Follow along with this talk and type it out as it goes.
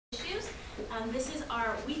This is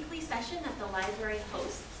our weekly session that the library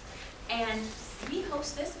hosts, and we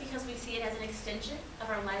host this because we see it as an extension of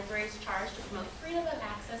our library's charge to promote freedom of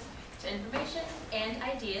access to information and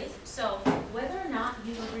ideas. So whether or not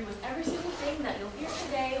you agree with every single thing that you'll hear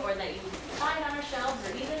today, or that you find on our shelves,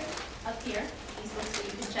 or even up here, these books that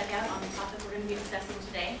you can check out on the topic we're going to be discussing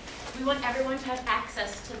today, we want everyone to have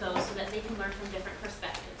access to those so that they can learn from different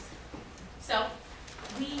perspectives. So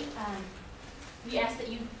we ask that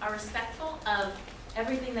you are respectful of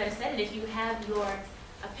everything that is said, and if you have your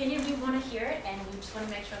opinion, we want to hear it, and we just want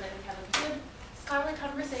to make sure that we have a good scholarly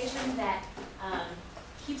conversation that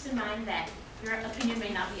keeps in mind that your opinion may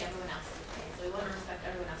not be everyone else's opinion, so we want to respect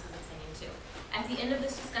everyone else's opinion too. At the end of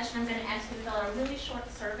this discussion, I'm going to ask you to fill out a really short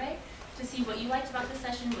survey to see what you liked about the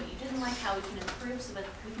session, what you didn't like, how we can improve so that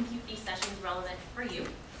we can keep these sessions relevant for you.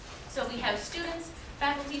 So we have students,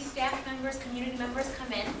 faculty, staff members, community members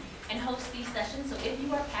come in and host these sessions. So if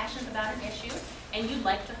you are passionate about an issue and you'd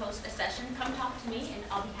like to host a session, come talk to me and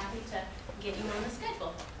I'll be happy to get you on the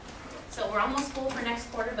schedule. So we're almost full for next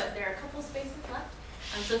quarter, but there are a couple spaces left.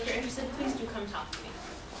 So if you're interested, please do come talk to me.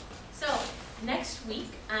 So next week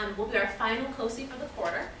will be our final COSI for the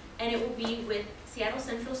quarter, and it will be with Seattle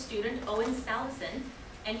Central student Owen Salveson,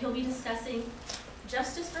 and he'll be discussing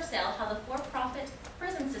justice for sale, how the for-profit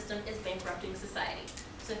prison system is bankrupting society.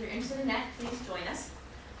 So if you're interested in that, please join us.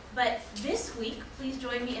 But this week, please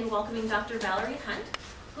join me in welcoming Dr. Valerie Hunt,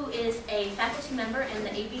 who is a faculty member in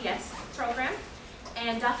the ABS program.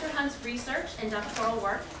 And Dr. Hunt's research and doctoral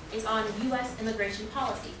work is on U.S. immigration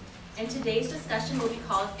policy. And today's discussion will be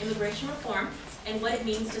called Immigration Reform and What It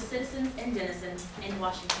Means to Citizens and Denizens in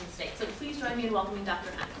Washington State. So please join me in welcoming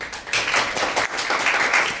Dr. Hunt.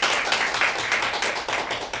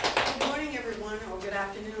 Good morning, everyone, or good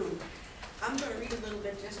afternoon. I'm going to read a little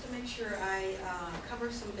bit just to make sure I cover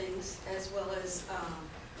some things, as well as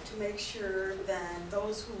to make sure that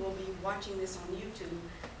those who will be watching this on YouTube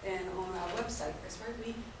and on our website, that's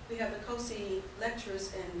right, we have the COSI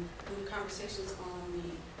lectures and the conversations on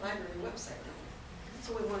the library website now.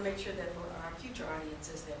 So we want to make sure that for our future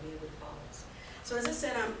audiences, they'll be able to follow us. So as I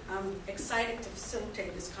said, I'm excited to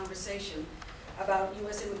facilitate this conversation about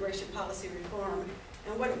U.S. immigration policy reform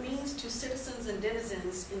and what it means to citizens and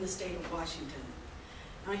denizens in the state of Washington.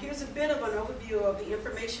 Now here's a bit of an overview of the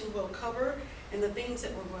information we'll cover and the things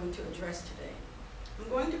that we're going to address today. I'm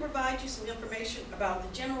going to provide you some information about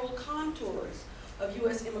the general contours of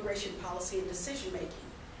U.S. immigration policy and decision making.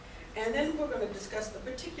 And then we're going to discuss the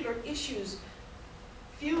particular issues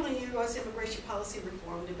fueling U.S. immigration policy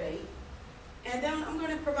reform debate. And then I'm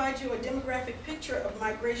going to provide you a demographic picture of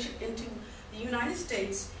migration into the United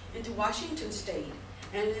States, into Washington State,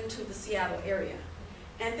 and into the Seattle area.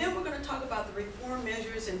 And then we're going to talk about the reform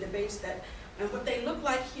measures and debates that, and what they look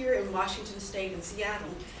like here in Washington State and Seattle,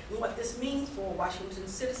 and what this means for Washington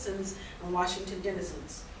citizens and Washington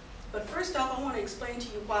denizens. But first off, I want to explain to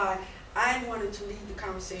you why I wanted to lead the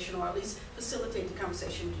conversation, or at least facilitate the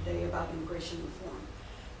conversation today about immigration reform.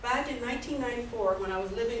 Back in 1994, when I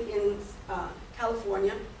was living in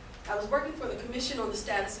California, I was working for the Commission on the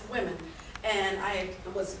Status of Women, and I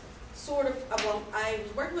was I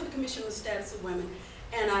was working with the Commission on the Status of Women,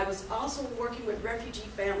 and I was also working with refugee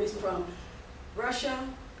families from Russia,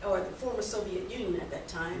 or the former Soviet Union at that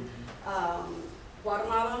time,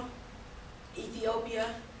 Guatemala,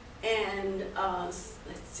 Ethiopia, and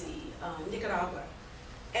Nicaragua.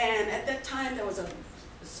 And at that time, there was a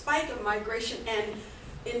spike of migration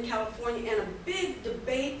in California, and a big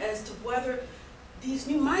debate as to whether these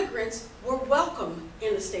new migrants were welcome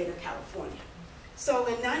in the state of California. So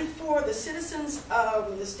in '94, the citizens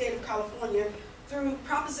of the state of California, through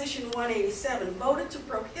Proposition 187, voted to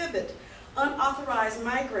prohibit unauthorized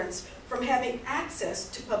migrants from having access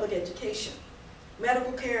to public education,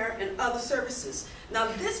 medical care, and other services. Now,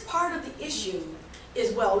 this part of the issue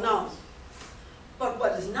is well known. But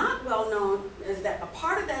what is not well known is that a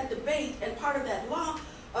part of that debate and part of that law,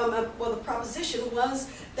 the proposition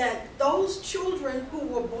was that those children who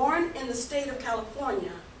were born in the state of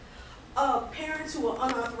California, parents who were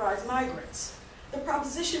unauthorized migrants, the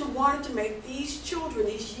proposition wanted to make these children,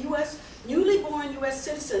 these newly born U.S.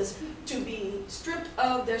 citizens, to be stripped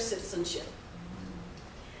of their citizenship.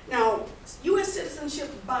 Now, U.S. citizenship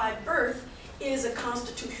by birth is a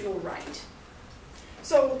constitutional right.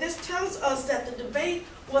 So this tells us that the debate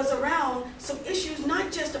was around some issues,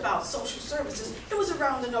 not just about social services, it was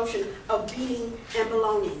around the notion of being and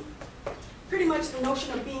belonging. Pretty much the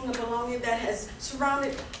notion of being and belonging that has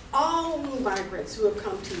surrounded all new migrants who have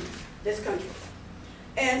come to this country.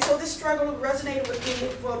 And so this struggle resonated with me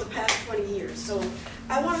for the past 20 years. So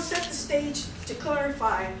I want to set the stage to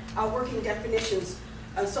clarify our working definitions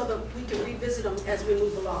so that we can revisit them as we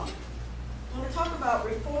move along. I'm going to talk about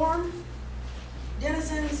reform,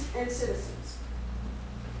 denizens, and citizens.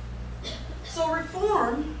 So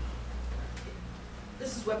reform,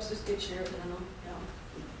 this is Webster's Dictionary, but I know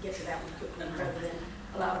get to that one quickly rather than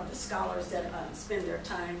a lot of the scholars that spend their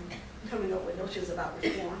time coming up with notions about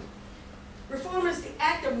reform. Reform is the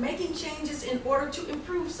act of making changes in order to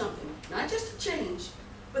improve something. Not just a change,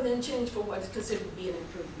 but then change for what is considered to be an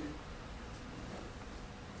improvement.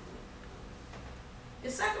 The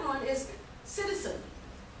second one is citizen.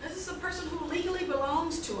 This is a person who legally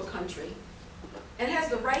belongs to a country and has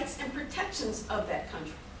the rights and protections of that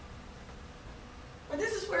country. But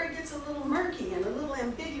this is where it gets a little murky and a little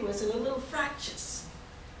ambiguous and a little fractious.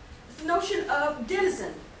 It's the notion of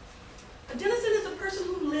denizen. A denizen is a person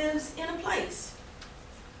who lives in a place.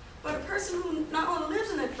 But a person who not only lives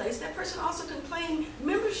in that place, that person also can claim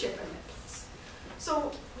membership in that place.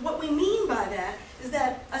 So what we mean by that is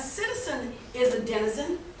that a citizen is a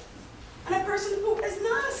denizen, and a person who is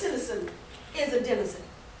not a citizen is a denizen.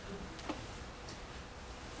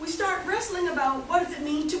 We start wrestling about what does it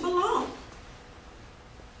mean to belong.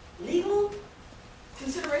 Legal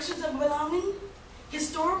considerations of belonging,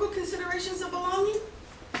 historical considerations of belonging,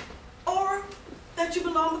 or that you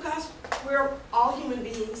belong because we're all human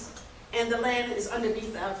beings and the land is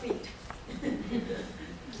underneath our feet.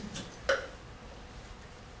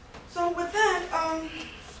 So with that,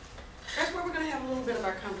 that's where we're going to have a little bit of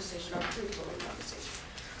our conversation, our free-flowing conversation.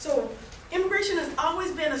 So immigration has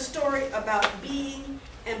always been a story about being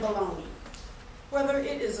and belonging. Whether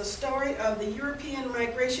it is a story of the European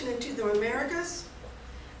migration into the Americas,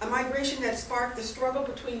 a migration that sparked the struggle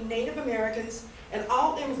between Native Americans and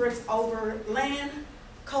all immigrants over land,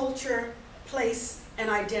 culture, place, and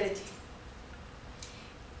identity.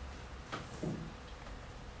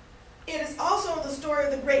 It is also the story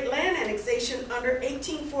of the great land annexation under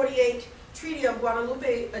 1848 Treaty of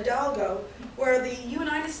Guadalupe Hidalgo, where the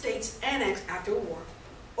United States annexed, after war,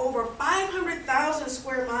 over 500,000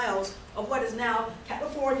 square miles of what is now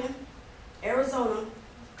California, Arizona,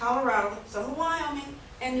 Colorado, some of Wyoming,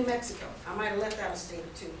 and New Mexico. I might have left out a state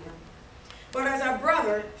or two here. But as our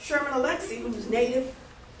brother, Sherman Alexie, who's native,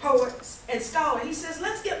 poet, and scholar, he says,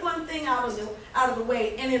 let's get one thing out of the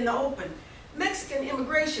way and in the open. Mexican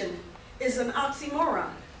immigration is an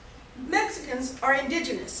oxymoron. Mexicans are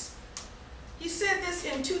indigenous. He said this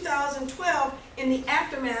in 2012 in the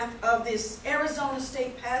aftermath of this Arizona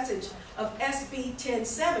state passage of SB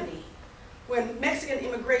 1070, when Mexican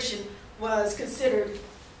immigration was considered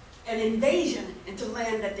an invasion into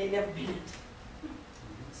land that they'd never been in.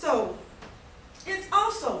 So, it's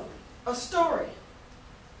also a story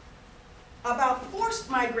about forced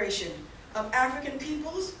migration of African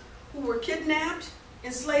peoples who were kidnapped,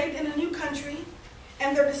 enslaved in a new country,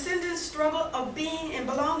 and their descendants' struggle of being and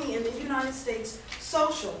belonging in the United States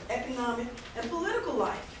social, economic, and political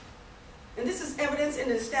life. And this is evidence in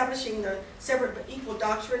establishing the separate but equal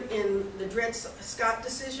doctrine in the Dred Scott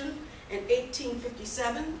decision in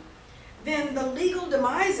 1857. Then the legal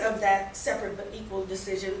demise of that separate but equal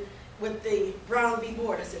decision with the Brown v.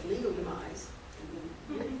 Board. I said legal demise,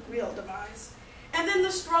 real demise. And then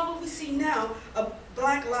the struggle we see now of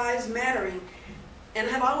Black Lives Mattering, and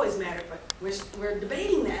have always mattered, but we're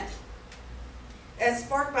debating that, as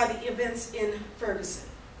sparked by the events in Ferguson.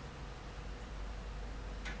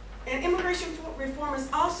 And immigration reform is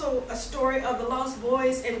also a story of the lost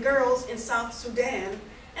boys and girls in South Sudan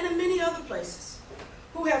and in many other places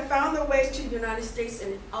who have found their way to the United States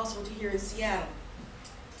and also to here in Seattle.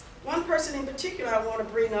 One person in particular I want to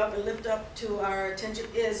bring up and lift up to our attention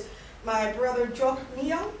is my brother Jock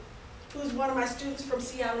Mio, who's one of my students from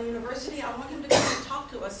Seattle University. I want him to come and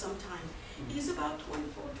talk to us sometime. He's about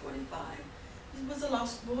 24, 25. He was a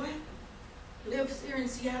lost boy, lives here in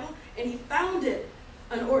Seattle, and he founded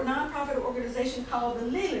a nonprofit organization called the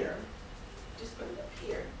Lilier. Just put it up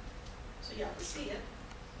here so y'all can see it.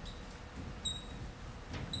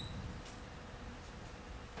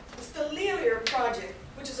 It's the Lilier Project,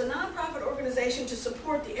 which is a nonprofit organization to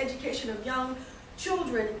support the education of young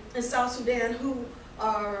children in South Sudan who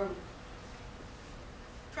are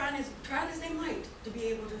trying as they might to be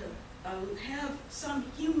able to have some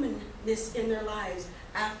humanness in their lives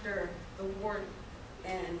after the war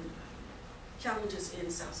and challenges in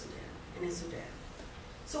South Sudan and in Sudan.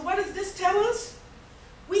 So what does this tell us?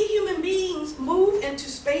 We human beings move into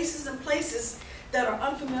spaces and places that are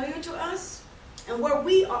unfamiliar to us and where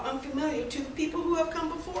we are unfamiliar to the people who have come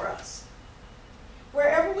before us.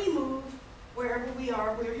 Wherever we move, wherever we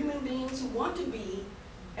are, we're human beings who want to be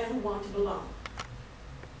and who want to belong.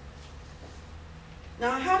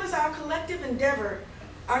 Now, how does our collective endeavor,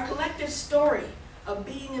 our collective story of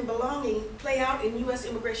being and belonging play out in U.S.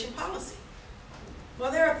 immigration policy?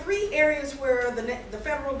 Well, there are three areas where the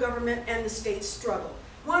federal government and the states struggle.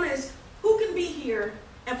 One is, who can be here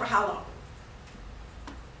and for how long?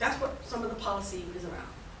 That's what some of the policy is around.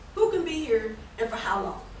 Who can be here and for how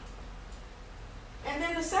long? And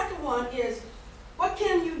then the second one is, what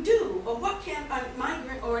can you do, or what can a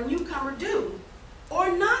migrant or a newcomer do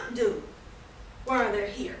or not do while they're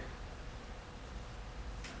here?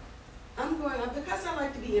 I'm going, because I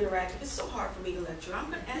like to be interactive, it's so hard for me to lecture.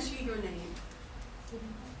 I'm going to ask you your name.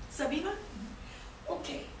 Sabiba?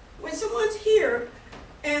 Okay. When someone's here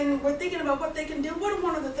and we're thinking about what they can do, what are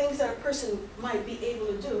one of the things that a person might be able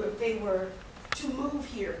to do if they were to move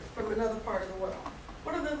here from another part of the world?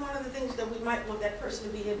 What are one of the things that we might want that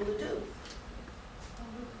person to be able to do?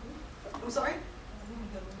 I'm sorry?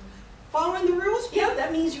 Following the rules? Yeah,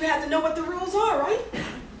 that means you have to know what the rules are, right?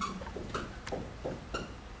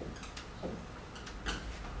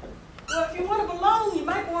 Well, if you want to belong, you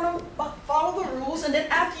might want to follow the rules, and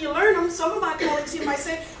then after you learn them, some of my colleagues here might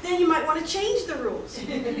say, then you might want to change the rules. I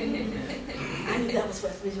knew that was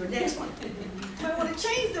supposed to be your next one. You might want to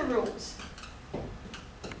change the rules.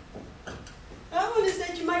 The other one is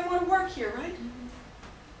that you might want to work here, right?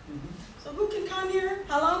 So who can come here?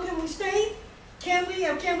 How long can we stay? Can we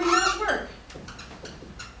or can we not work?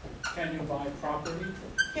 Can you buy property?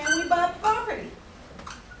 Can we buy property?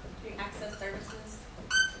 Do you access services?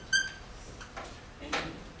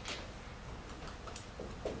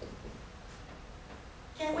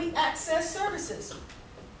 Can we access services?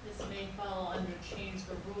 This may fall under change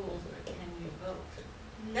the rules, but can you vote?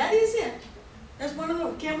 That is it. That's one of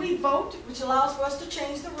them. Can we vote, which allows for us to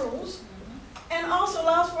change the rules, and also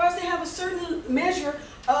allows for us to have a certain measure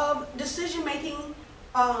of decision-making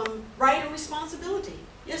right and responsibility.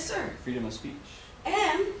 Yes, sir. Freedom of speech.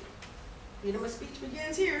 And freedom of speech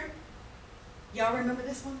begins here. Y'all remember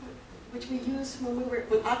this one, which we used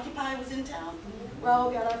when Occupy was in town? Well,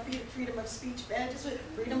 we got our freedom of speech badges.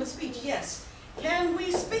 Freedom of speech, yes. Can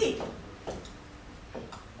we speak?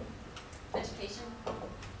 Education?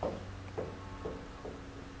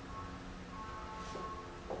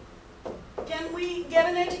 Can we get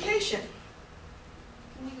an education?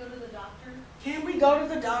 Can we go to the doctor? Can we go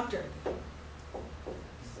to the doctor?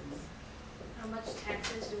 How much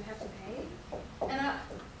taxes do we have to pay? And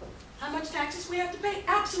how much taxes we have to pay?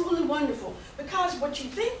 Absolutely wonderful. Because what you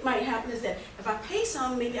think might happen is that if I pay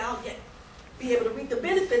some, maybe I'll be able to reap the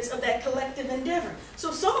benefits of that collective endeavor.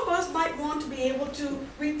 So some of us might want to be able to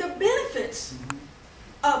reap the benefits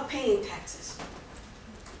of paying taxes.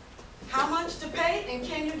 How much to pay, and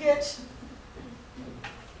can you get?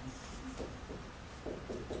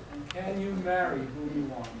 And can you marry who you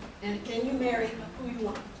want? And can you marry who you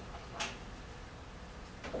want?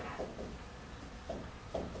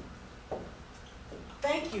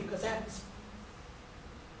 Thank you, because that's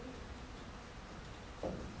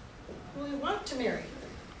who we want to marry.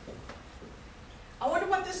 I wonder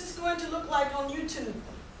what this is going to look like on YouTube.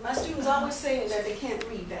 My students always say that they can't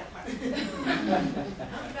read that part.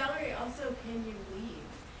 Valerie, also, can you leave?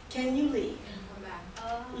 Can you leave? And come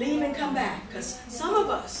back? Leave and come back, because some of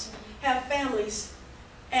us have families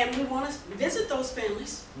and we want to visit those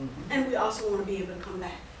families, and we also want to be able to come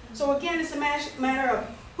back. So again, it's a matter of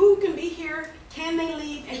who can be here, can they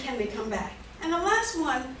leave, and can they come back. And the last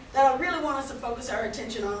one that I really want us to focus our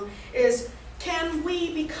attention on is, can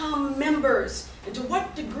we become members? And to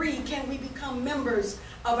what degree can we become members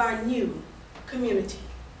of our new community?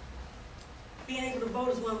 Being able to vote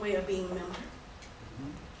is one way of being a member.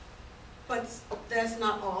 But that's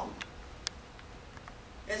not all.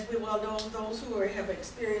 As we well know, those who have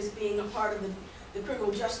experienced being a part of the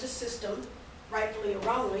criminal justice system, rightfully or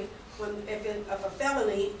wrongly, if a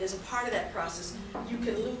felony is a part of that process, you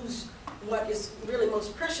can lose what is really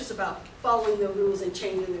most precious about following the rules and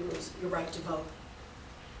changing the rules, your right to vote.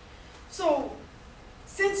 So,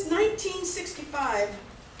 since 1965,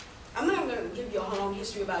 I'm not going to give you a long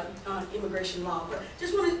history about immigration law, but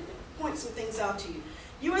just want to point some things out to you.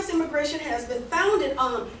 U.S. immigration has been founded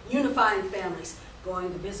on unifying families,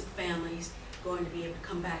 going to visit families, going to be able to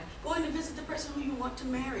come back, going to visit the person who you want to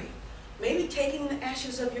marry, maybe taking the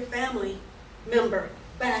ashes of your family member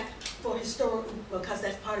back for historical, because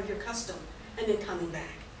that's part of your custom, and then coming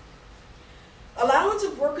back. Allowance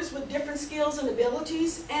of workers with different skills and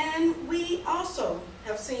abilities, and we also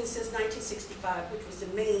have seen since 1965, which was the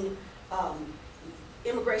main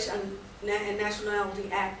Immigration and Nationality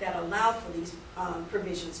Act that allowed for these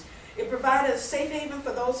provisions. It provided a safe haven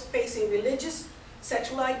for those facing religious,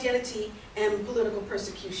 sexual identity, and political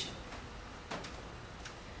persecution.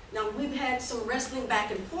 Now, we've had some wrestling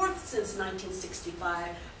back and forth since 1965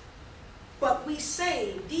 But we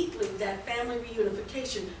say deeply that family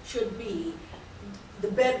reunification should be the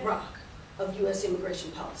bedrock of U.S.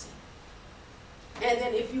 immigration policy. And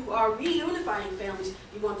then if you are reunifying families,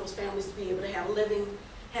 you want those families to be able to have a living,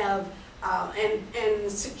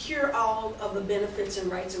 and secure all of the benefits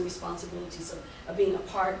and rights and responsibilities of being a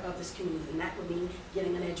part of this community. And that would mean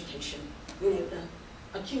getting an education, being able to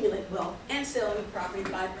accumulate wealth, and selling property,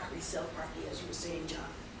 buy property, sell property, as you were saying, John.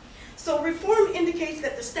 So reform indicates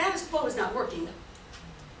that the status quo is not working.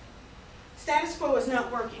 Status quo is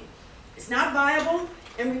not working. It's not viable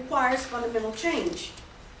and requires fundamental change.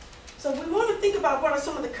 So we want to think about what are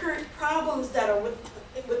some of the current problems that are with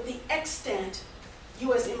the extant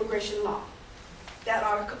U.S. immigration law that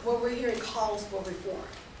are what we're hearing calls for reform.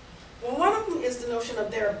 Well, one of them is the notion of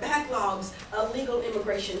there are backlogs of legal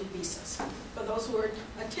immigration visas for those who are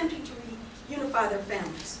attempting to reunify their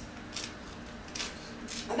families.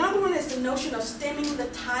 Another one is the notion of stemming the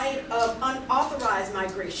tide of unauthorized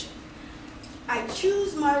migration. I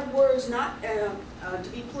choose my words not to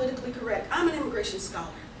be politically correct. I'm an immigration scholar.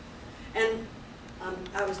 And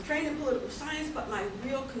I was trained in political science, but my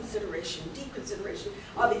real consideration, deep consideration,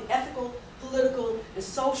 are the ethical, political, and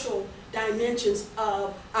social dimensions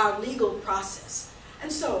of our legal process.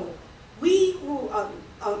 And so, we who, I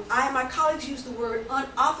and my colleagues use the word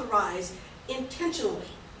unauthorized intentionally.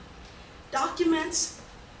 Documents,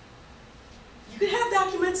 you can have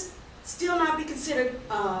documents, still not be considered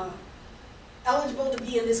eligible to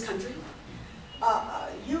be in this country.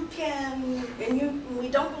 You can, and we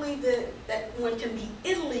don't believe that one can be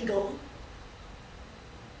illegal.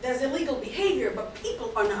 There's illegal behavior, but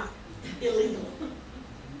people are not illegal.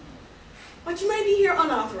 But you may be here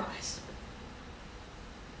unauthorized.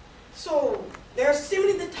 So there's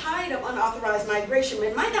stemming the tide of unauthorized migration.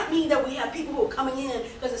 It might not mean that we have people who are coming in,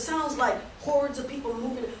 because it sounds like hordes of people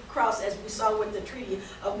moving across, as we saw with the Treaty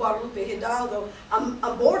of Guadalupe Hidalgo,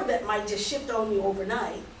 a border that might just shift on you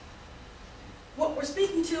overnight. What we're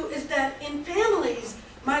speaking to is that in families,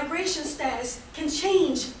 migration status can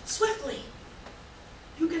change swiftly.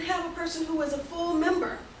 You can have a person who is a full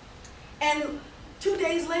member, and 2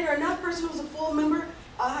 days later, another person who's a full member,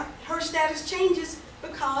 her status changes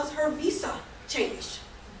because her visa changed.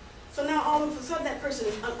 So now all of a sudden that person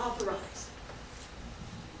is unauthorized.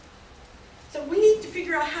 So we need to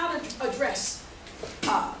figure out how to address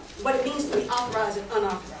what it means to be authorized and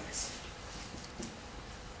unauthorized.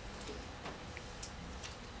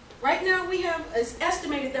 Right now it's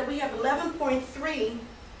estimated that we have 11.3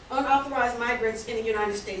 unauthorized migrants in the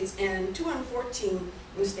United States and 214 in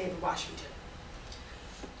the state of Washington.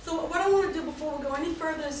 So what I want to do before we go any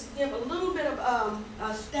further is give a little bit of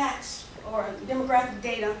stats or demographic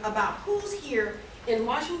data about who's here in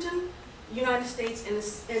Washington, United States, and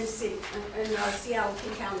Seattle,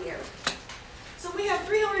 King County area. So we have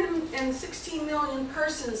 316 million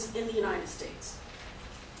persons in the United States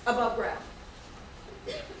above ground.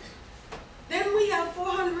 Then we have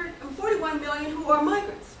 441 million who are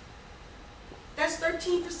migrants. That's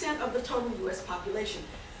 13% of the total U.S. population.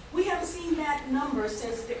 We haven't seen that number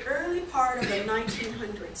since the early part of the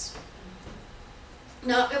 1900s.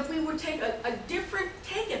 Now, if we would take a different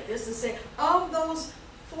take at this and say, of those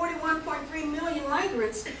 41.3 million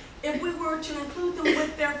migrants, if we were to include them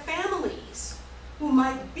with their families, who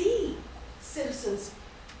might be citizens,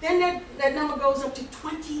 then that number goes up to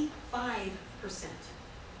 25%.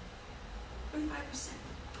 25%.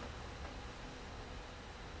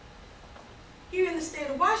 Here in the state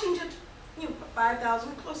of Washington,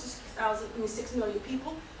 5,000, close to 6 million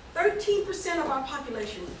people, 13% of our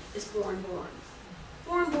population is foreign-born.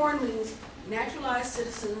 Foreign-born means naturalized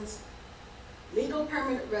citizens, legal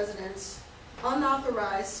permanent residents,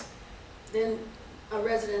 unauthorized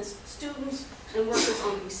residents, students, and workers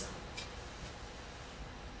on visa.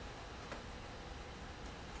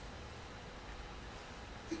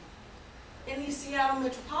 In the Seattle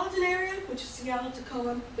metropolitan area, which is Seattle,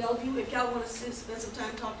 Tacoma, Bellevue, if y'all want to spend some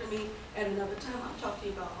time, talk to me at another time. I'll talk to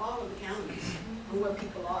you about all of the counties and where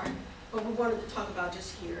people are. But we wanted to talk about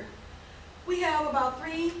just here. We have about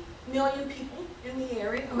 3 million people in the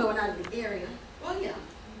area. I mean, well, not in the area. Well, yeah.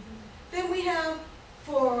 Then we have,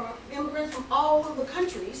 for immigrants from all of the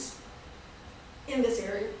countries in this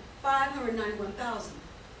area, 591,000.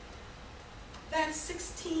 That's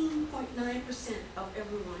 16.9% of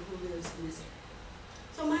everyone who lives in this area.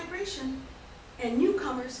 So migration and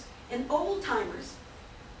newcomers and old-timers,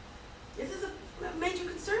 this is a major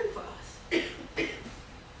concern for us.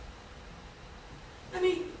 Let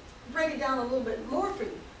me break it down a little bit more for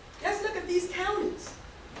you. Let's look at these counties.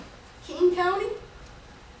 King County,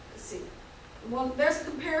 let's see. Well, there's a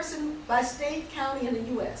comparison by state, county, in the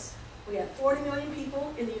U.S. We have 40 million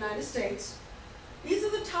people in the United States. These are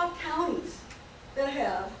the top counties that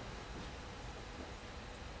have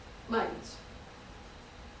migrants.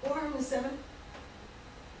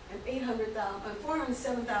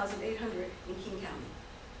 407,800 in King County.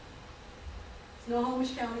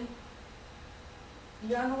 Snohomish County. Do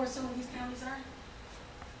y'all know where some of these counties are?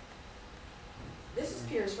 This is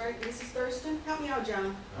Pierce, right? This is Thurston. Help me out,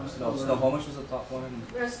 John. No, Snohomish was the top one.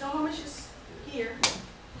 Where Snohomish is here.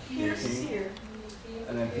 Pierce is here.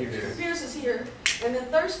 And then Pierce. Pierce is here. And then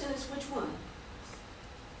Thurston is which one?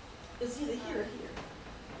 It's either here or here.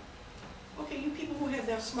 Okay, you people who have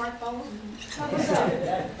their smartphones, help us out.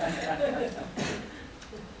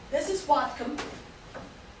 This is Whatcom.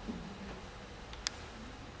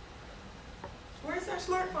 Where's our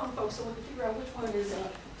smartphone folks so we can figure out which one is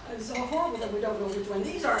it's so horrible that we don't know which one.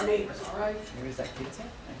 These are our neighbors, all right? Maybe is that kids?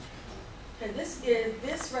 Okay, this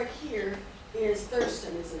right here is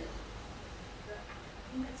Thurston, isn't it?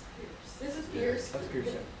 That's Pierce. This is Pierce. That's Pierce,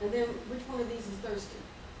 yeah. And then which one of these is Thurston?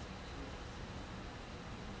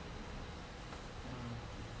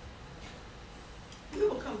 We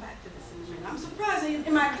will come back to this in a minute. I'm surprised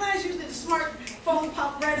in my class usually the smartphone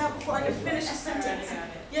popped right up before I could finish a sentence. I got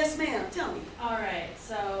it. Yes, ma'am. Tell me. All right,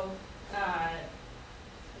 so,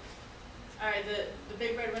 the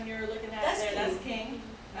big red one you're looking at That's there, King. that's King.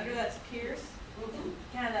 Under that's Pierce.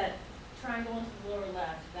 Kind of that triangle into the lower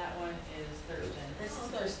left, that one is Thurston. This is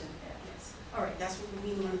Thurston. Yes. All right, that's what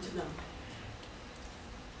we wanted to know.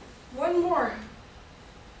 One more.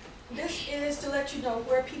 This is to let you know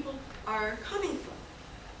where people are coming from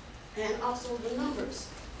and also the numbers.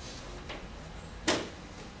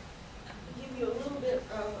 Give you a little bit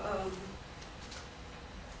of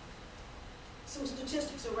some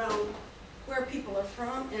statistics around where people are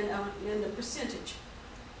from and the percentage.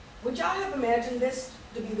 Would y'all have imagined this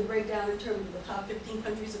to be the breakdown in terms of the top 15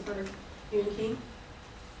 countries of birth here in King?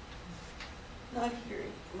 Not here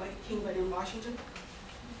in King, but in Washington.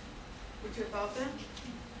 Would you have thought that?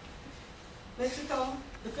 Mexico,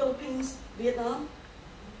 the Philippines, Vietnam?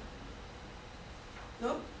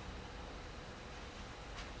 Nope.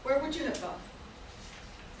 Where would you have thought?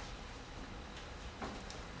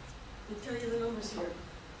 I'll tell you the numbers here.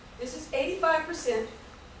 This is 85%.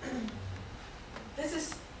 This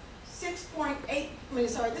is this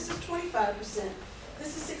is 25%.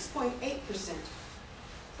 This is 6.8%.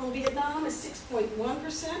 From Vietnam is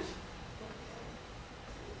 6.1%.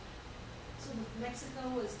 So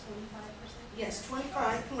Mexico is 25%? Yes,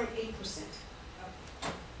 25.8%.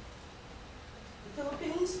 The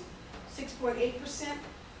Philippines, 6.8%.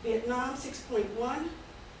 Vietnam, 6.1%.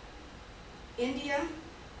 India,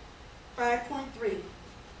 5.3%.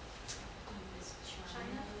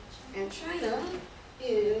 China? And China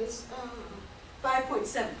is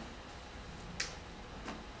 5.7%.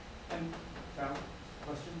 And,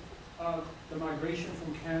 question, the migration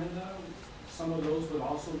from Canada, some of those would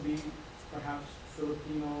also be perhaps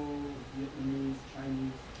Filipino, Vietnamese,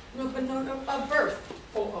 Chinese? No, but no, of birth.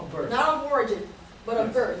 Oh, of birth. Not of origin, but of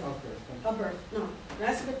Yes, birth. Of birth, thank you. Of birth, no.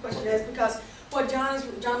 That's a good question. That's because what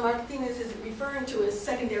John Martinez is referring to is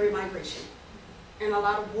secondary migration. And a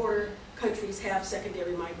lot of border countries have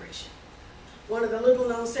secondary migration. One of the little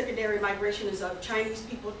known secondary migration is of Chinese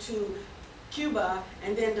people to Cuba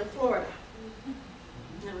and then to Florida.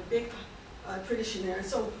 They have a big tradition there.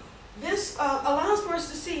 So this allows for us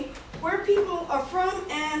to see where people are from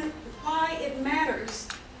and why it matters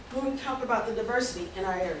when we talk about the diversity in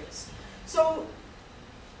our areas. So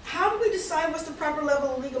how do we decide what's the proper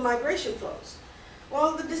level of legal migration flows?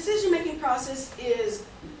 Well, the decision-making process is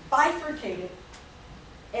bifurcated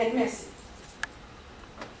and messy.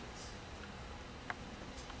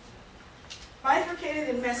 Bifurcated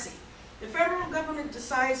and messy. The federal government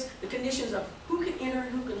decides the conditions of who can enter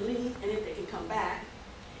and who can leave and if they can come back.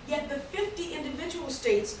 Yet the 50 individual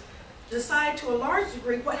states decide to a large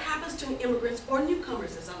degree what happens to immigrants or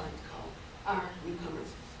newcomers, as I like to call our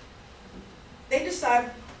newcomers. They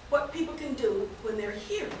decide what people can do when they're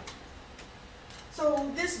here.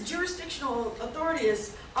 So this jurisdictional authority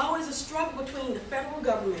is always a struggle between the federal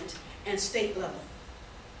government and state level.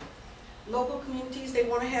 Local communities, they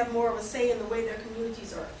want to have more of a say in the way their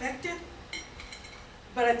communities are affected.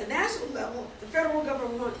 But at the national level, the federal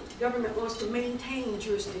government wants to maintain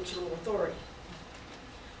jurisdictional authority.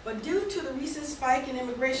 But due to the recent spike in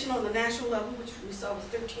immigration on the national level, which we saw was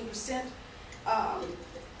 13%,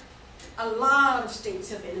 a lot of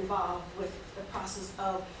states have been involved with the process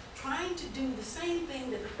of trying to do the same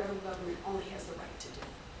thing that the federal government only has the right to do.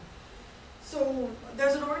 So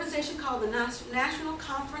there's an organization called the National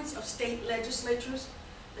Conference of State Legislatures,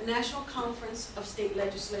 the National Conference of State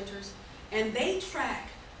Legislatures, and they track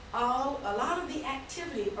a lot of the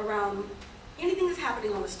activity around anything that's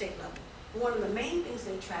happening on the state level. One of the main things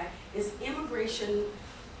they track is immigration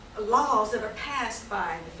laws that are passed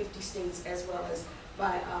by the 50 states as well as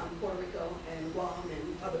by Puerto Rico and Guam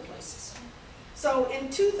and other places. So in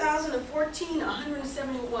 2014,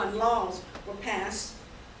 171 laws were passed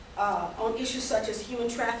on issues such as human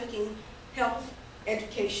trafficking, health,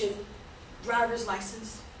 education, driver's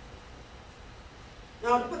license.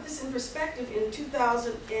 Now, to put this in perspective, in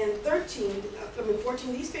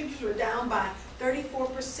 2014, these figures were down by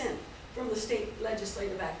 34% from the state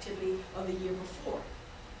legislative activity of the year before.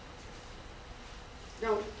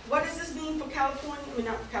 Now, what does this mean for California? I mean,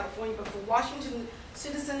 not for California, but for Washington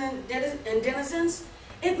citizens and denizens?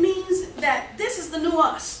 It means that this is the new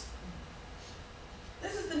us.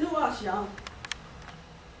 This is the new us, y'all.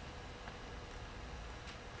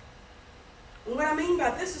 And what I mean by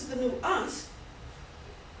this is the new us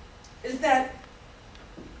is that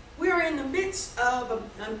we are in the midst of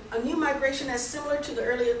a new migration that's similar to the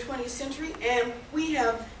earlier 20th century, and we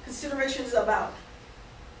have considerations about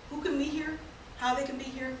who can be here, how they can be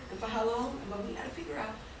here, and for how long, but we got to figure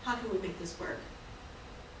out how can we make this work.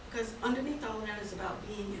 Because underneath all of that is about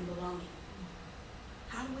being and belonging.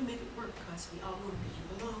 How do we make it work? Because we all want to be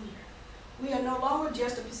and belong here. We are no longer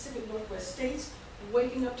just a Pacific Northwest states,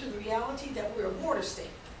 waking up to the reality that we're a border state.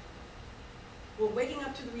 We're waking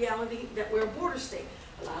up to the reality that we're a border state.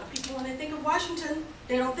 A lot of people, when they think of Washington,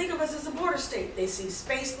 they don't think of us as a border state. They see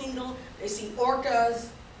Space Needle, they see orcas.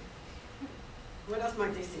 What else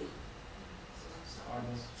might they see?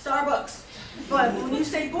 Starbucks. But when you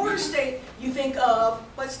say border state, you think of,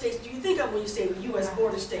 what states do you think of when you say U.S.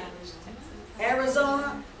 border state?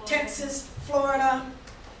 Arizona, Texas, Florida,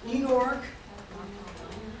 New York.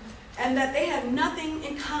 And that they had nothing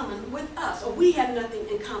in common with us, or we had nothing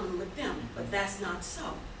in common with them. But that's not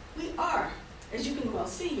so. We are, as you can well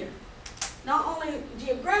see here, not only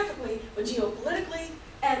geographically, but geopolitically,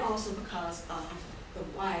 and also because of the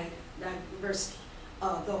wide diversity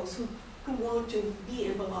of those who want to be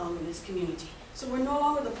and belong in this community. So we're no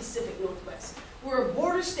longer the Pacific Northwest. We're a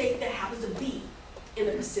border state that happens to be in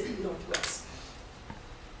the Pacific Northwest.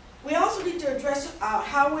 We also need to address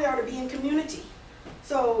how we are to be in community.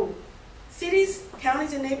 So cities,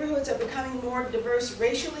 counties, and neighborhoods are becoming more diverse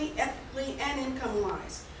racially, ethnically, and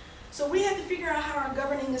income-wise. So we have to figure out how our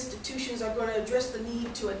governing institutions are going to address the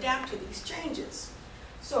need to adapt to these changes.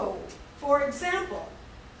 So, for example,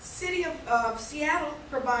 City of Seattle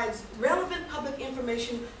provides relevant public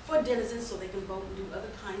information for denizens so they can vote and do other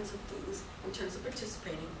kinds of things in terms of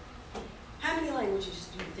participating. How many languages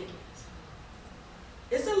do you think it is?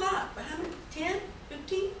 It's a lot, but how many? 10?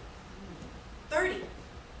 15? 30?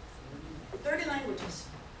 30 languages.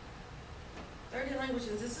 30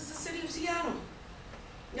 languages. This is the City of Seattle.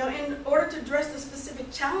 Now, in order to address the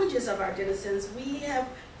specific challenges of our denizens, who have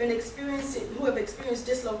experienced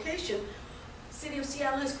dislocation, City of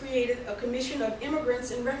Seattle has created a commission of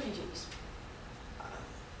immigrants and refugees.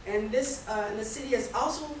 And the city has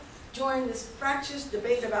also joined this fractious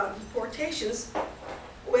debate about deportations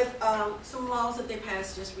with some laws that they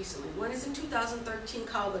passed just recently. One is in 2013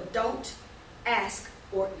 called the Don't Ask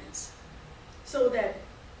Ordinance. So that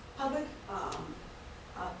public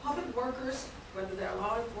workers, whether they're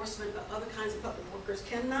law enforcement or other kinds of public workers,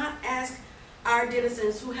 cannot ask our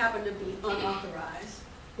denizens who happen to be unauthorized,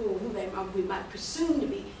 who we might presume to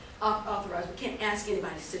be authorized. We can't ask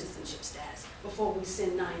anybody's citizenship status before we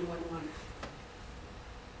send 911.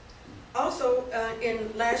 Also,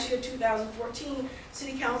 in last year, 2014,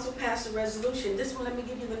 City Council passed a resolution. This one, let me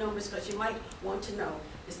give you the numbers because you might want to know.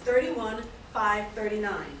 It's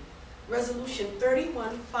 31539. Resolution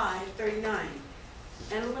 31539.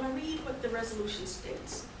 And I'm going to read what the resolution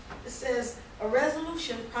states. It says, a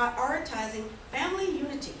resolution prioritizing family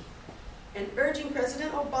unity and urging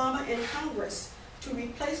President Obama and Congress to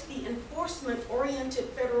replace the enforcement-oriented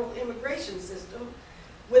federal immigration system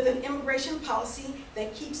with an immigration policy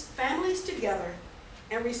that keeps families together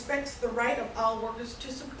and respects the right of all workers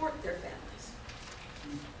to support their families.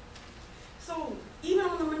 So even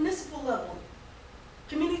on the municipal level,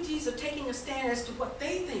 communities are taking a stand as to what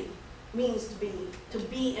they think means to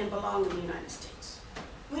be and belong in the United States.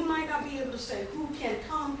 We might not be able to say who can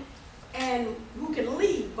come and who can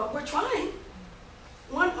leave, but we're trying.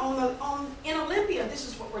 In Olympia, this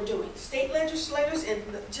is what we're doing. State legislators in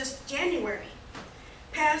just January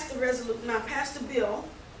passed a bill.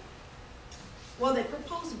 Well, they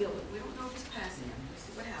proposed a bill, but we don't know if it's passed yet. Let's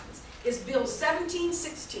see what happens. It's Bill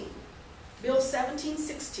 1716. Bill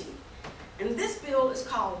 1716. And this bill is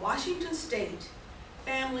called Washington State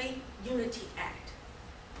Family Unity Act.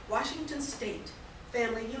 Washington State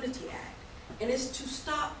Family Unity Act. And it's to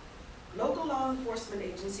stop local law enforcement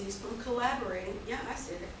agencies from collaborating, yeah, I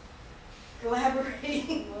said it,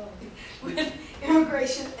 collaborating with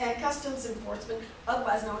Immigration and Customs Enforcement,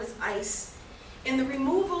 otherwise known as ICE, in the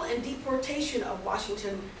removal and deportation of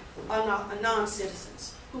Washington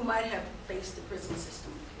non-citizens who might have faced the prison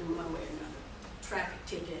system in one way or another. Traffic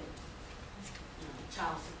ticket,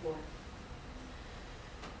 child support.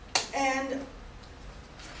 And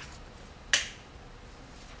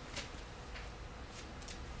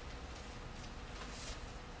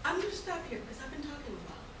I'm going to stop here because I've been talking a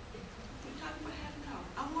while. We've been talking about half an hour.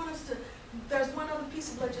 I want us to, there's one other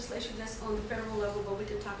piece of legislation that's on the federal level, but we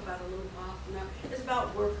can talk about it a little while from now. It's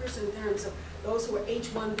about workers in terms of those who are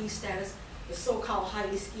H-1B status, the so-called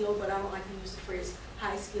highly skilled, but I don't like to use the phrase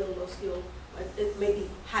high skilled, low skilled, but it may be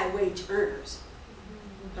high wage earners,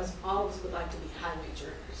 because all of us would like to be high wage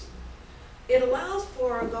earners. It allows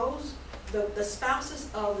for those, the spouses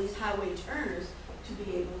of these high wage earners to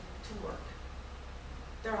be able to work.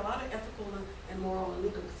 There are a lot of ethical and moral and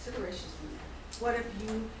legal considerations from that. What if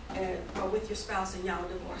you are with your spouse and y'all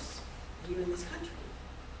divorce here in this country?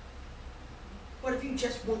 What if you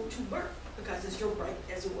just want to work because it's your right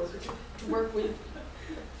as a worker to work with?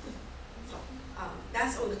 So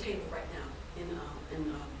that's on the table right now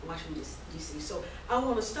in Washington, D.C. So I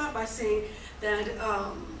want to start by saying that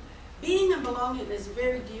being and belonging is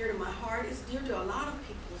very dear to my heart. It's dear to a lot of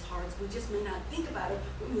people's hearts. We just may not think about it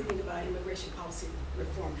when we think about immigration policy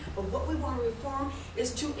reform. But what we want to reform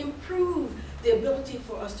is to improve the ability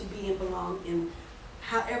for us to be and belong in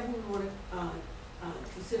however we want to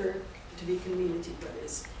consider to be community, whether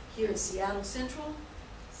it's here in Seattle Central,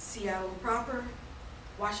 Seattle proper,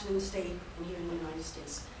 Washington State, and here in the United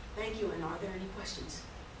States. Thank you, and are there any questions?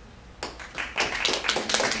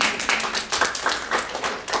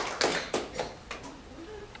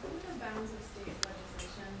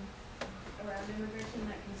 Immigration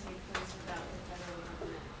that can take place without the federal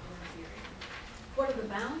government interfering. What are the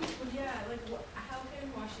bounds? Yeah, like how can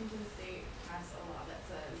Washington State pass a law that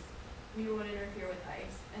says we won't interfere with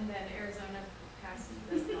ICE, and then Arizona passes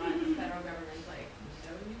this law and the federal government's like,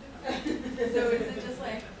 no, you don't. So is it just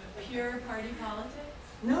like pure party politics?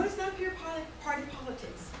 No, it's not pure party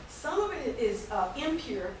politics. Some of it is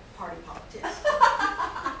impure party politics.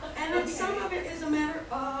 And then some of it is a matter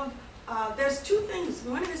of there's two things.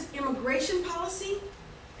 One is immigration policy,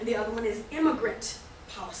 and the other one is immigrant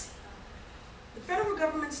policy. The federal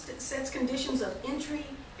government sets conditions of entry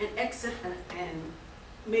and exit and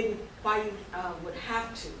maybe why you would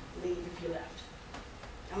have to leave if you left,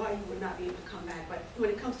 and why you would not be able to come back. But when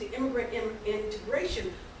it comes to immigrant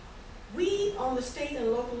integration, we on the state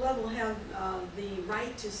and local level have the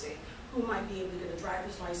right to say who might be able to get a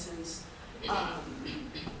driver's license.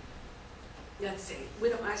 Let's see,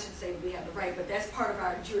 I should say we have the right, but that's part of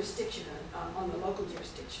our jurisdiction on the local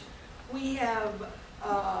jurisdiction. We have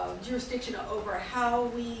jurisdiction over how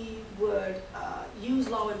we would use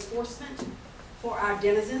law enforcement for our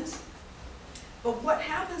denizens. But what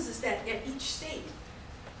happens is that at each state,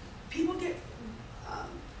 people get,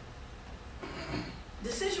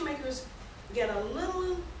 decision makers get a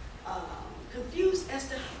little confused as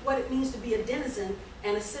to what it means to be a denizen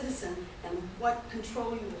and a citizen and what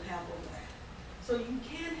control you will have over that. So you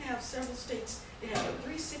can have several states that have a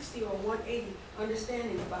 360 or 180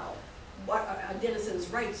 understanding about what a denizen's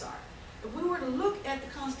rights are. If we were to look at the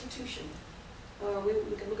Constitution,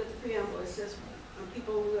 we can look at the preamble. It says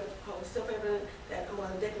people who hold self-evident that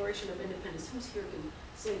the Declaration of Independence. Who's here can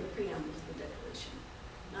say the preamble to the Declaration?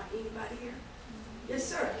 Not anybody here? Yes,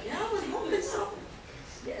 sir. Yeah, I was hoping so.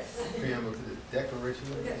 Yes. Preamble to the Declaration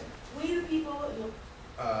of Independence? We the people.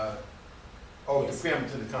 The preamble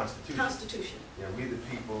to the Constitution. Constitution. Yeah, we the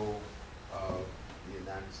people of the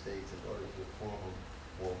United States, in order to form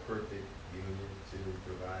a more perfect union, to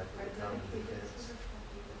provide for the common defense,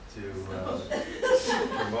 to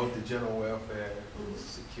promote the general welfare,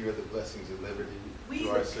 secure the blessings of liberty to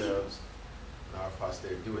ourselves and our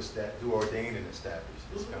posterity, do ordain and establish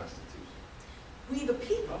this Constitution. We the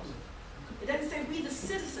people. It doesn't say we the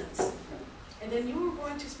citizens. And then you were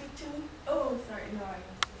going to speak to? Oh, sorry, no, I was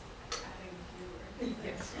just adding a few words.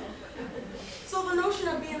 Yes. So the notion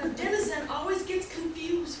of being a denizen always gets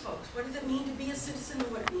confused, folks. What does it mean to be a citizen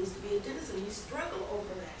and what it means to be a denizen? You struggle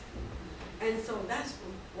over that. And so that's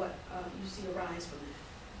what you see arise from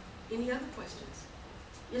that. Any other questions?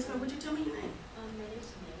 Yes, ma'am, would you tell me your name? My name is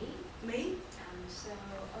May. May?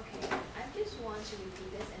 Okay, I just want to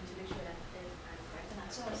repeat this and to make sure that I'm correct or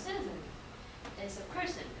not. So a citizen is a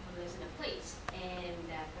person who lives in a place, and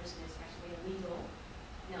that person is actually illegal.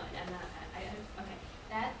 No, I'm not. Okay,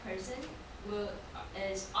 that person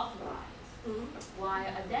is authorized. Mm-hmm. While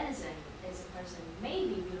a denizen is a person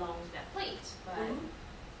maybe belongs to that place, but Mhm.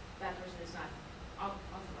 that person is not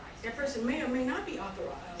authorized. That person may or may not be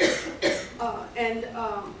authorized.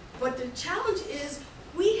 But the challenge is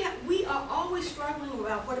we are always struggling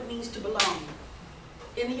about what it means to belong.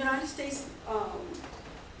 In the United States,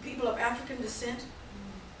 people of African descent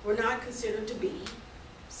were not considered to be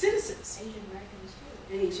citizens. Asian Americans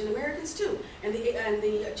too. And Asian Americans too. And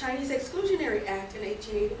the Chinese Exclusionary Act in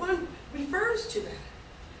 1881 refers to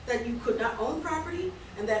that you could not own property,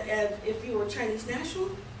 and that if you were Chinese national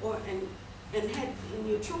and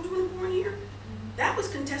your children were born here, that was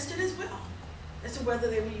contested as well, as to whether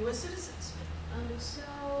they were U.S. citizens.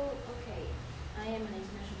 Okay, I am an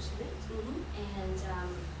international student, Mm-hmm. and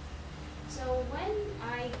so when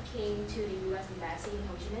I came to the U.S. Embassy in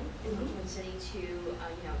Ho Chi Minh, City, to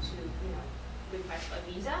request a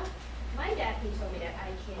visa, my dad told me that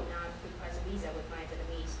I cannot request a visa with my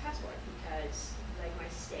Vietnamese passport because like my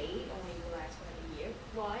stay only will last for a year.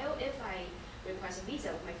 While if I request a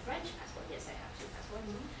visa with my French passport, yes, I have two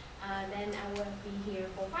passports, then I will be here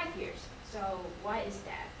for 5 years. So why is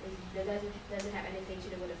that? It doesn't have anything to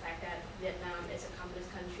do with the fact that Vietnam is a communist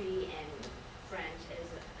country and French is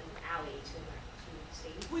an ally to the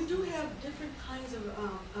state. We do have different kinds of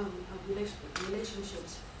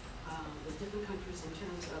relationships with different countries in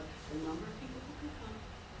terms of the number of people who can come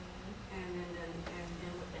and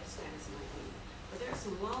what that status might be. But there's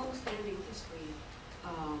some long-standing history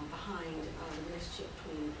behind the relationship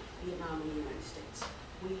between Vietnam and the United States.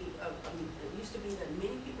 It used to be that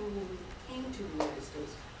many people who came to the United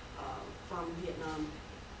States from Vietnam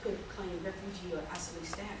could claim refugee or asylum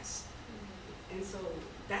status. And so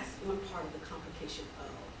that's one part of the complication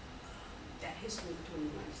of that history between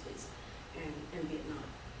the United States and Vietnam.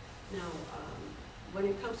 Now, when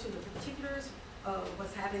it comes to the particulars of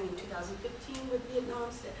what's happening in 2015 with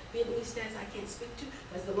Vietnamese status, I can't speak to,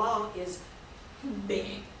 as the law is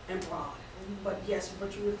big and broad. But yes,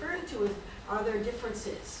 what you're referring to is, are there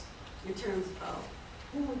differences in terms of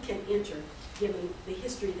who can enter, given the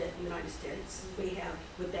history that the United States may have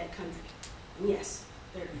with that country? And yes,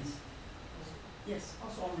 there is. Yes.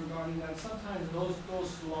 Also regarding that, sometimes those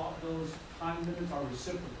time limits are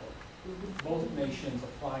reciprocal. Both nations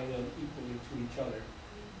apply them equally to each other.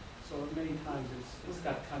 So many times it's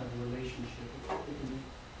got kind of a relationship. It can be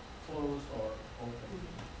closed or open.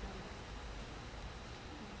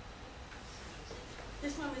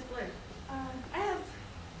 This one, Ms. Blair. I have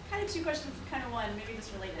kind of two questions, kind of one, maybe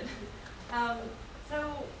just related.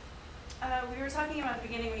 We were talking about at the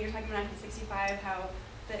beginning when you were talking about 1965, how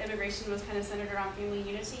the immigration was kind of centered around family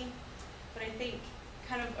unity. But I think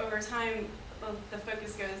kind of over time, the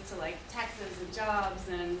focus goes to like taxes and jobs,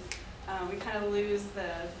 and we kind of lose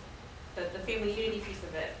the family unity piece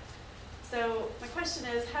of it. So my question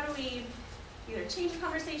is, how do we either change the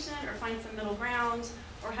conversation or find some middle ground,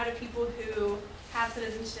 or how do people who have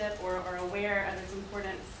citizenship or are aware of its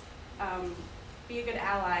importance be a good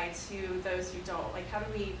ally to those who don't? Like, how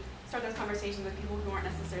do we start those conversations with people who aren't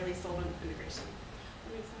necessarily sold on immigration?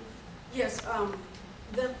 That makes sense? Yes,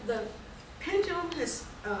 the pendulum has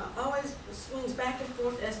always swings back and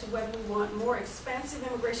forth as to whether we want more expansive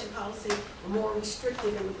immigration policy or more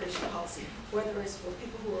restrictive immigration policy, whether it's for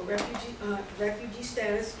people who are refugee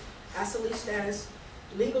status, asylum status,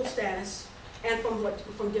 legal status, and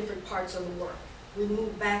from different parts of the world. We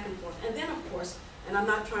move back and forth. And then, of course, and I'm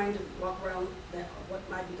not trying to walk around what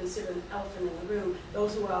might be considered an elephant in the room,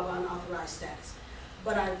 those who are of unauthorized status.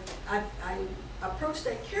 But I approach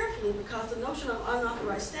that carefully because the notion of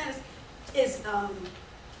unauthorized status is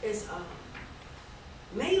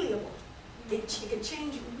malleable. It can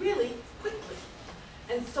change really quickly.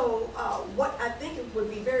 And so what I think it would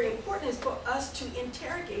be very important is for us to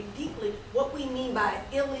interrogate deeply what we mean by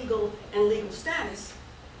illegal and legal status,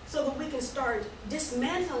 so that we can start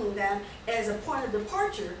dismantling that as a point of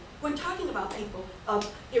departure when talking about people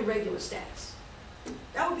of irregular status.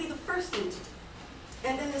 That would be the first thing to do.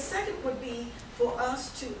 And then the second would be for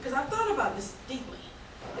us to, because I've thought about this deeply.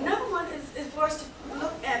 Another one is for us to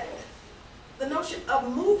look at the notion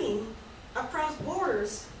of moving across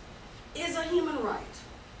borders is a human right.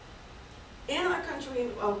 In our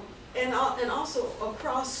country, and also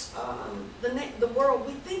across the world,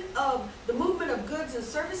 we think of the movement of goods and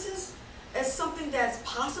services as something that's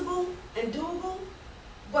possible and doable,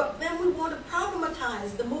 but then we want to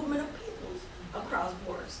problematize the movement of peoples across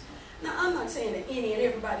borders. Now, I'm not saying that any and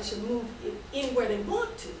everybody should move anywhere they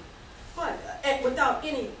want to, but without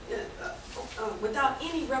any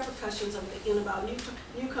repercussions about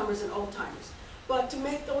newcomers and old timers. But to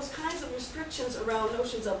make those kinds of restrictions around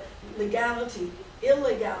notions of legality,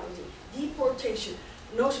 illegality, deportation,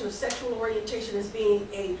 notion of sexual orientation as being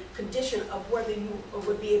a condition of whether you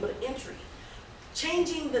would be able to enter.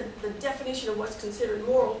 Changing the definition of what's considered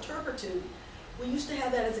moral turpitude. We used to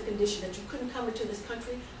have that as a condition, that you couldn't come into this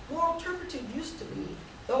country. Moral turpitude used to be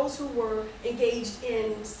those who were engaged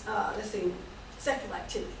in, let's say, sexual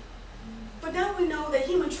activity. But now we know that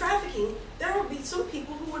human trafficking, there will be some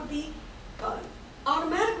people who would be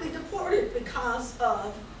automatically deported because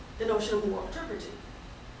of the notion of moral turpitude.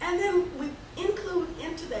 And then we include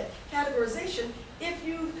into that categorization if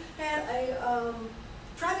you had a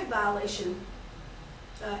traffic violation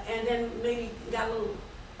and then maybe got a little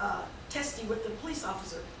testy with the police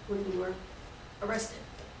officer when you were arrested,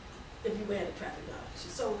 if you had a traffic violation.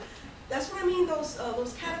 So that's what I mean, those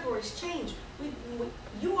categories change.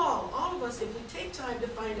 You all of us, if we take time to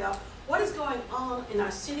find out what is going on in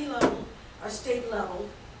our city level, our state level,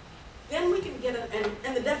 then we can get,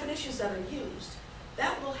 and the definitions that are used,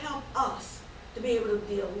 that will help us to be able to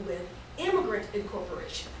deal with immigrant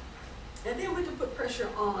incorporation. And then we can put pressure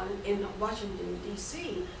on in Washington,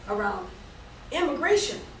 D.C. around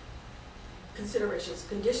immigration considerations,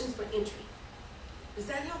 conditions for entry. Is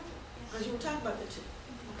that helpful? Because you were talking about the two.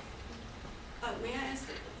 May I ask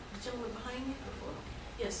the gentleman behind me?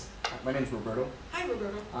 Yes. My name is Roberto. Hi,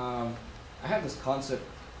 Roberto. I have this concept.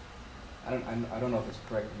 I don't know if it's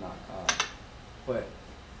correct or not, but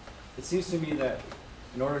it seems to me that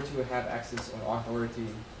in order to have access or authority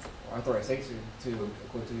or authorization to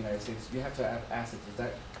go to the United States, you have to have assets. Is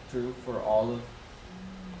that true for all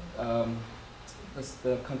of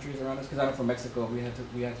the countries around us? Because I'm from Mexico. We had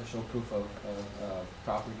to show proof of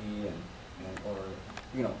property and or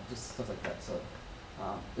just stuff like that. So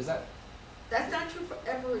is that? That's not true for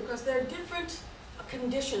everyone, because there are different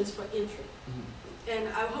conditions for entry. Mm-hmm. And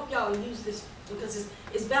I hope y'all use this, because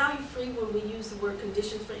it's value-free when we use the word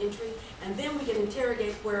conditions for entry, and then we can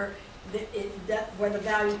interrogate where the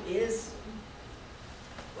value is.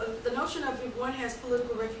 Well, the notion of if one has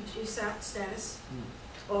political refugee status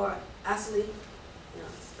or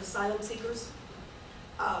asylum seekers,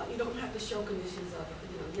 you don't have to show conditions of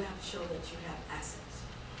it. You have to show that you have assets.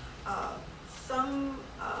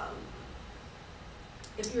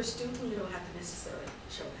 If you're a student, you don't have to necessarily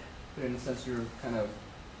show that. But in a sense, you're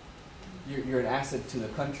you're an asset to the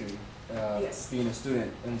country, yes. Being a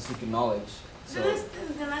student and seeking knowledge. So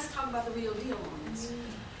then let's talk about the real deal on this.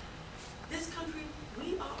 This country,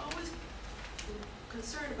 we are always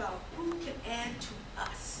concerned about who can add to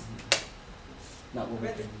us. Not what we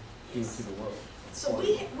can do to the world. So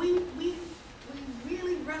we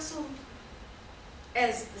really wrestle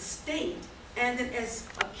as the state, and then as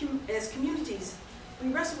communities, we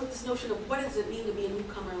wrestle with this notion of what does it mean to be a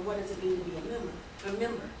newcomer and what does it mean to be a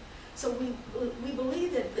member. So we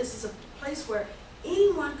believe that this is a place where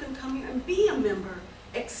anyone can come here and be a member,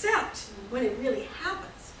 except when it really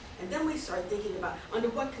happens. And then we start thinking about under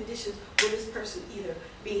what conditions will this person either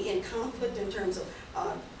be in conflict in terms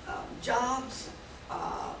of jobs,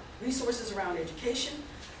 resources around education.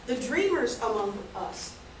 The dreamers among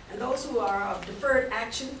us, and those who are of deferred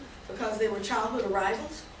action because they were childhood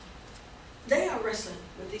arrivals, they are wrestling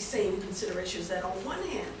with these same considerations, that on one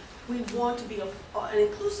hand, we want to be an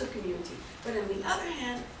inclusive community, but on the other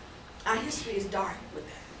hand, our history is dark with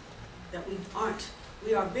that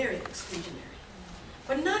we are very exclusionary.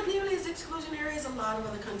 But not nearly as exclusionary as a lot of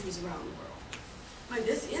other countries around the world. I mean,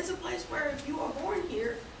 this is a place where if you are born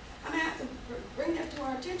here, I have to bring that to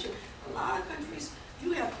our attention. A lot of countries,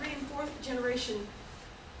 you have 3- and 4th generation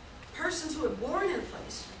persons who are born in a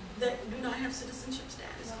place that do not have citizenship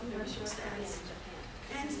status, membership status.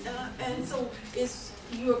 And so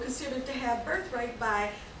you are considered to have birthright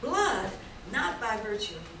by blood, not by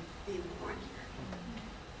virtue of being born here.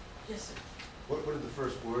 Yes, sir. What are the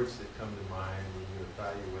first words that come to mind when you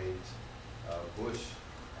evaluate Bush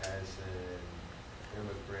as an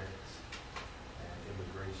immigrant and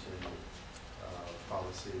immigration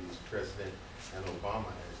policies president, and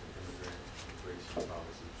Obama as an immigrant and immigration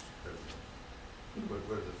policies president?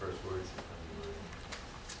 What are the first words that come to mind?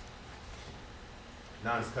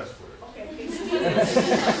 Non-cuss words. Okay.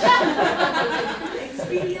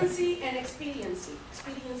 Expediency and expediency.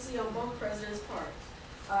 Expediency on both presidents' part.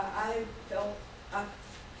 I felt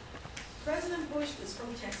President Bush is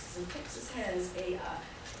from Texas, and Texas has a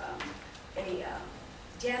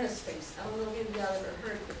Janus face. I don't know if y'all ever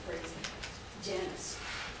heard the phrase Janus.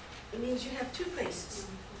 It means you have two faces.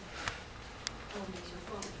 Oh, it makes you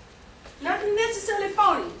phony. Not necessarily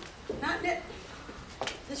phony. Not that.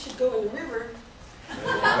 This should go in the river.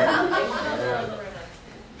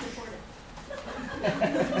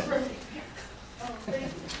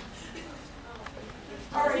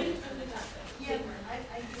 All right. Yeah,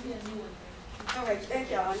 I give you a new one. All right, thank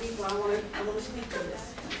I want to speak to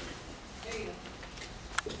this. There you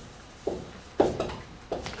go.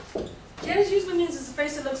 Janice usually means it's a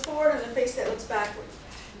face that looks forward and a face that looks backward.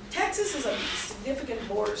 Texas is a significant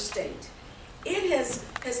border state. It has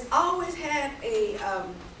always had a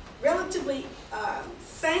relatively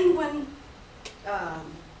sanguine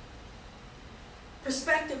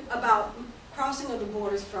perspective about crossing of the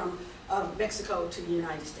borders from Mexico to the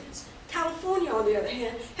United States. California, on the other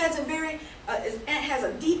hand, has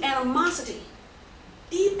a deep animosity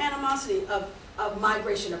of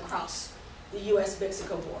migration across the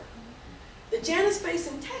U.S.-Mexico border. The Janus face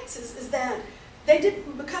in Texas is that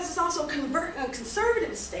because it's also a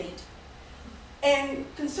conservative state, and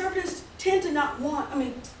conservatives tend to not want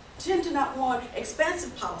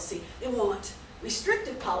expansive policy. They want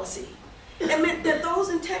restrictive policy. It meant that those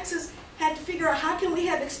in Texas had to figure out how can we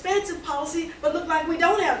have expansive policy but look like we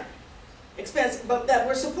don't have expansive, but that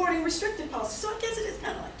we're supporting restrictive policy. So I guess it is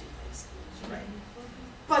kind of like two-faced. Right.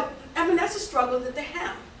 But I mean, that's a struggle that they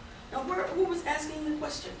have. Now, who was asking the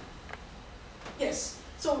question? Yes.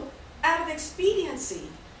 So out of expediency,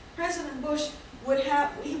 President Bush would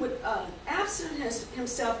absent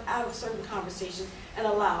himself out of certain conversations and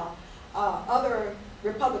allow other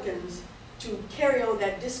Republicans to carry on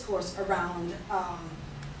that discourse around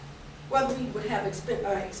whether we would have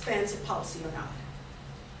expansive policy or not.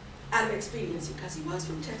 Out of expediency, because he was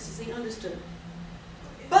from Texas, he understood.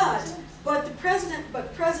 But President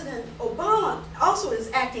Obama also is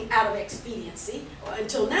acting out of expediency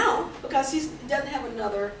until now, because he doesn't have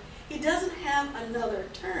another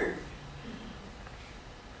term.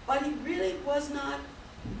 But he really was not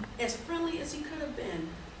as friendly as he could have been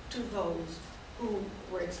to those who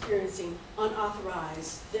were experiencing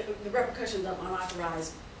unauthorized, the repercussions of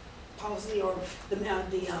unauthorized policy or the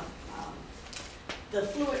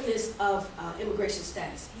fluidness of immigration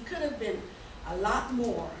status. He could have been a lot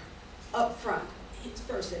more upfront his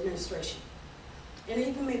first administration, and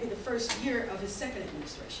even maybe the first year of his second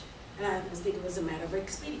administration. And I think it was a matter of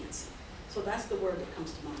expediency. So that's the word that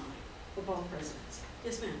comes to my mind for both presidents.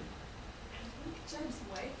 Yes, ma'am. I think Jeb's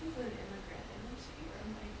wife is an immigrant, isn't she, or a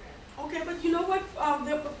migrant? Okay, but you know what?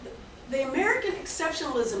 The American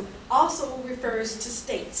exceptionalism also refers to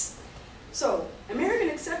states. So American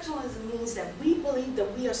exceptionalism means that we believe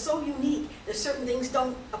that we are so unique that certain things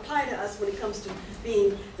don't apply to us when it comes to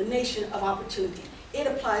being the nation of opportunity. It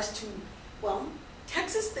applies to, well,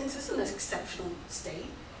 Texas thinks it's an exceptional state,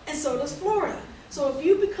 and so does Florida. So if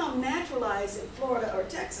you become naturalized in Florida or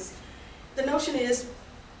Texas, the notion is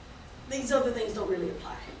these other things don't really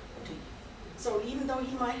apply to you. So even though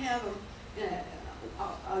he might have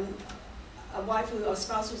a wife or a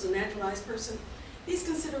spouse who's a naturalized person, these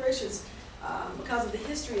considerations, because of the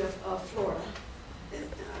history of Florida,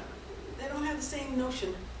 they don't have the same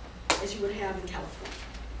notion as you would have in California.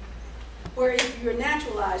 Where if you're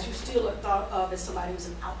naturalized, you still are thought of as somebody who's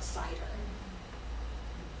an outsider.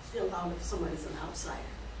 Still thought of somebody as an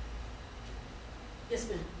outsider. Yes,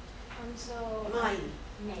 ma'am. So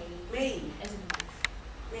May. As in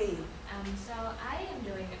May. so I am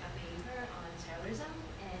doing a paper on terrorism,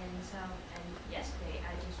 and yesterday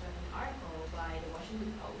I just read an article by the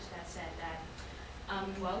Washington Post that said that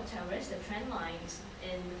the trend lines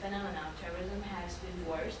in the phenomenon of terrorism has been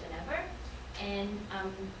worse than ever, and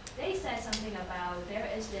they said something about there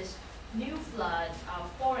is this new flood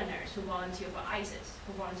of foreigners who volunteer for ISIS,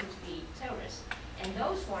 who volunteer to be terrorists, and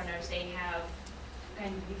those foreigners, they have,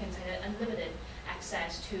 and we can say that, unlimited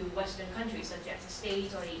access to Western countries such as the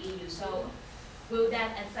States or the EU. So will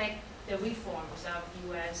that affect the reforms of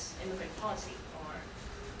U.S. immigrant policy? Or,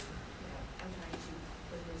 I'm trying to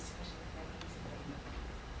put this question that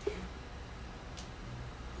easily.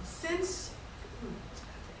 Since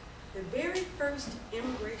the very first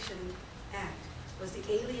Immigration Act was the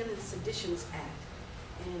Alien and Seditions Act,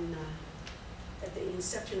 and at the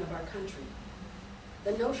inception of our country,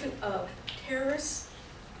 the notion of terrorists,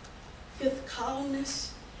 fifth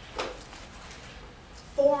columnists,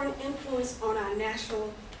 foreign influence on our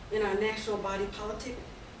national body politic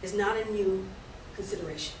is not a new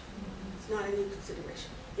consideration. It's not a new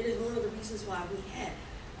consideration. It is one of the reasons why we had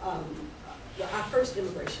our first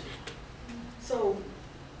immigration act. So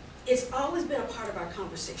it's always been a part of our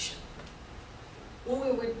conversation.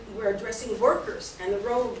 When we're addressing workers and the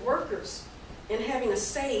role of workers and having a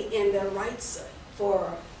say in their rights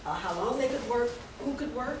for how long they could work, who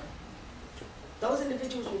could work, those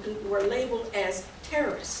individuals were labeled as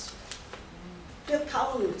terrorists, fifth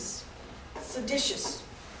columnists, seditious.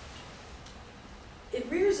 It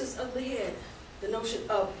rears its ugly head, the notion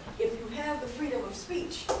of if you have the freedom of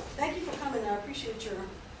speech. Thank you for coming. I appreciate your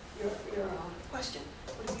question.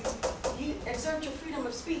 exert your freedom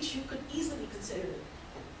of speech, you could easily be considered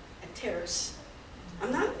a terrorist.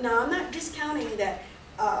 I'm not discounting that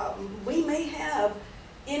we may have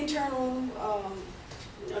internal,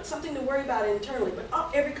 something to worry about internally, but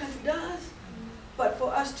every country does. But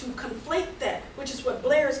for us to conflate that, which is what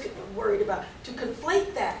Blair is worried about, to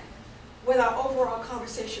conflate that with our overall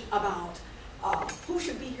conversation about who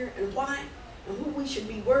should be here and why, and who we should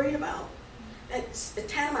be worried about, that's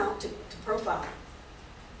tantamount to profiling.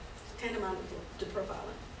 Tantamount to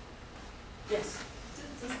profiling. Yes?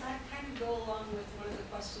 Does that kind of go along with one of the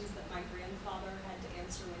questions that my grandfather had to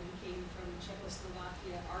answer when he came from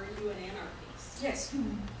Czechoslovakia? Are you an anarchist? Yes.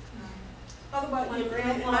 Otherwise,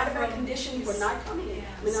 it might have been a condition for not coming in.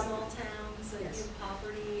 Yeah, I mean, small towns and Yes.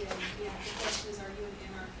 poverty, and yeah, the question is, are you an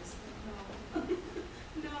anarchist? No.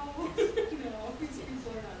 No, these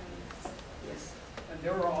people are not anarchists. Yes. And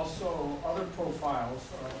there were also other profiles.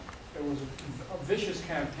 There was a vicious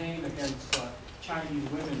campaign against Chinese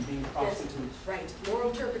women being prostitutes. Right.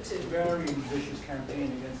 Moral turpitude. Very vicious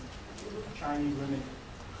campaign against Chinese women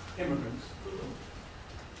immigrants.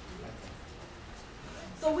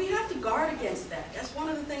 So we have to guard against that. That's one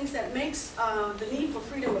of the things that makes the need for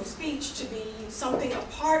freedom of speech to be something a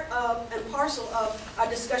part of and parcel of our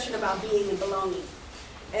discussion about being and belonging.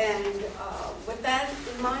 And with that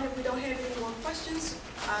in mind, if we don't have any more questions,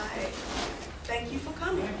 I thank you for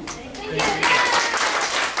coming. Thank you.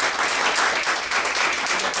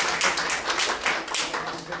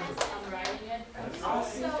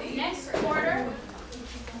 So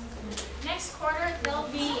next quarter, there'll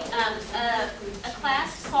be a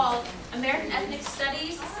class called American Ethnic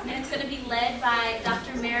Studies, and it's going to be led by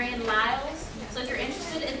Dr. Marion Lyles. So if you're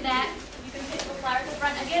interested in that, you can pick the flyer at the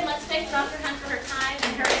front. Again, let's thank Dr. Hunt for her time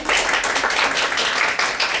and her